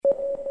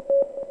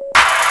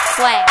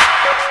Swag,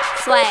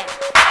 swag,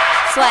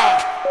 swag,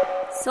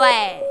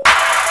 swag,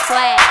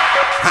 swag,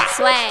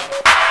 swag,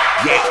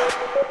 Yeah.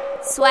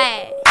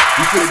 swag.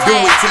 You finna do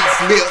it, T.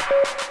 Smith.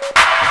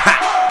 Ha.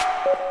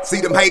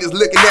 See them haters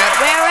looking at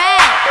me? Where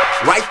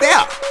at? Right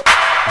there.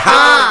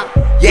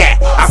 Yeah,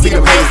 I see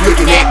them haters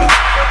looking at me.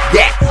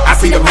 Yeah, I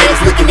see them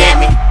haters looking at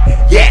me.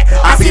 Yeah,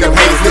 I see them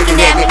haters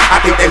looking at me. I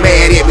think they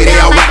mad at me, they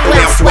all like the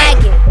way I'm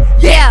swagging.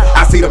 Yeah,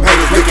 I see them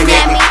haters looking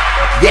at me.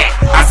 Yeah,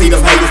 I see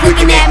them haters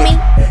looking at me.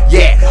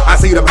 Yeah, I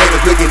see them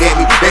haters looking at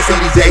me. They see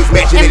these J's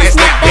matching and they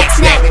snap back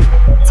snapping.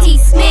 T.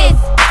 Smith,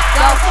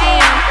 go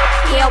ham,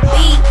 K.O.B,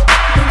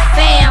 new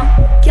fam,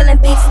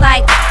 killing beats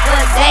like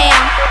well damn.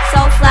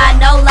 So fly,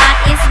 no lie,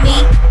 it's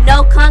me.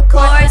 No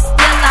Concord,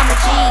 still I'm a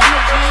G.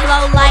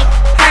 Flow like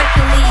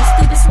Hercules,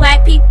 stupid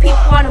swag, people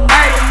wanna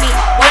murder me.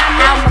 Walk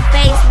out my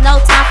face, no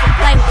time for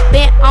play.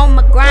 Been on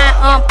my grind,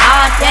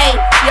 all day.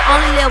 You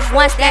only live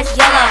once, that's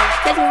yellow.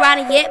 Catch me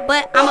riding yet,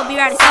 but I'ma be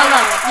riding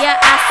solo. Yeah,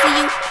 I see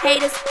you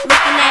haters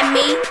looking at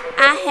me.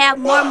 I have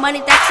more money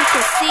that you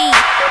can see.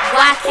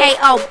 Why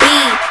K.O.B?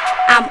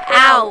 I'm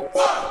out.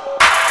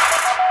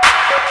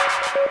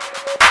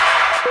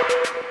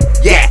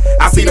 Yeah,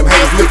 I see them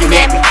haters looking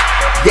at me.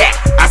 Yeah,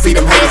 I see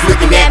them haters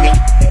looking at me.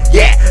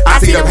 Yeah,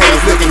 I see them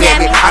haters looking at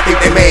me. I think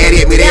they mad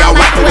at me, they all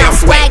like the way I'm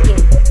swagging.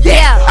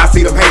 Yeah, I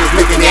see them haters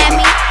looking at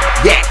me.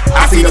 Yeah,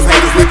 I see them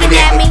haters looking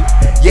at me.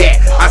 Yeah,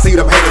 I see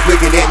them haters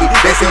looking at me.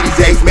 They see these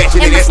J's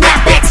matching and they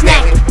snap back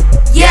snapping.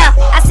 Yeah,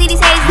 I see these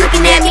haters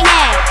looking at me.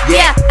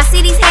 Yeah, I see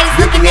these haters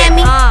looking at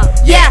me.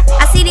 Yeah,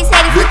 I see these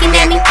haters looking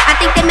at me. I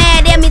think they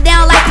mad at me, they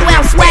don't like the way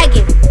I'm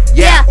swagging.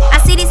 Yeah, I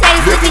see these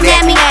haters looking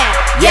at me.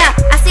 Yeah,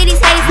 I see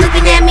these haters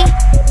looking at me.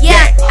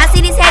 Yeah, I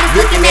see these haters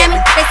looking at me.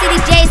 They see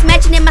these J's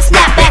matching in my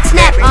snapback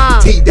snapping.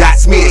 T.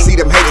 Smith, see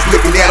them haters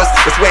looking at us.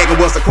 The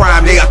swagging was a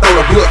crime, they'll throw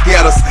the book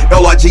at us.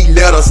 LRG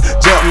letters,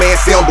 jump man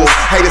symbols.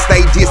 Haters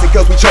stay distant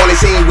cause we Charlie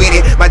Sheen with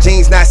it. My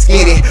jeans not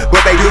skinny,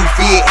 but they do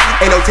fit.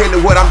 Ain't no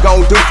telling what I'm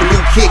gon' do for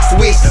new kick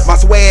switch. My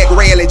swag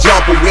rail and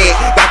jumper wet.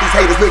 Got these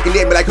haters looking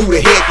at me like who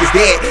the heck is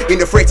that? In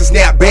the French to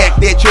snap back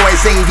that you ain't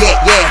seen yet.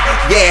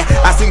 Yeah,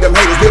 I see them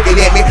haters looking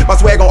at me. My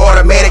swag on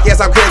automatic as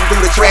I'm cruising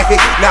through the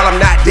traffic. Now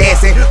I'm not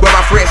dancing, but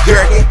my friends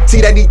jerking.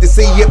 T, they need to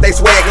see if they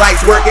swag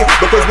lights working.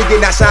 Because we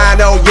getting our shine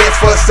on, yes,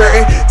 for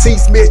certain. T.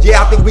 Smith,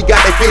 yeah, I think we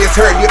got their feelings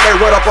hurt. If they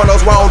run up on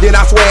us wrong, then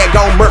I swag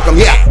gon' murk them.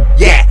 Yeah,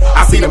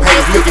 I see them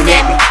haters looking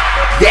at me.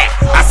 Yeah,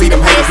 I see them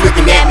haters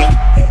looking at me.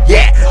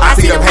 Yeah, I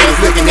see them haters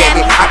looking at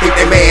me. I think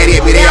they mad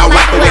at me, they all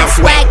like the way I'm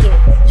swagging.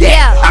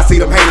 Yeah, I see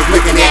them haters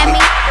looking at me.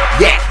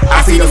 Yeah,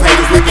 I see them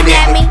haters looking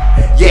at me.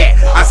 Yeah,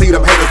 I see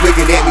them haters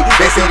looking at me.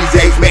 They see these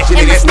J's matching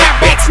and they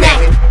snap back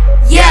snapping.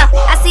 Yeah,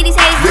 I see these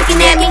haters looking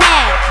at me.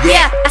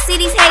 Yeah, I see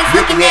these haters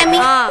looking at me.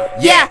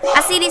 Yeah, I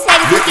see these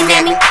haters looking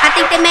at me. I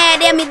think they mad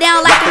at me, they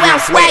don't like the way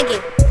I'm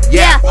swagging.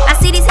 Yeah, I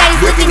see these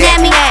haters looking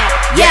at me.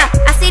 Yeah,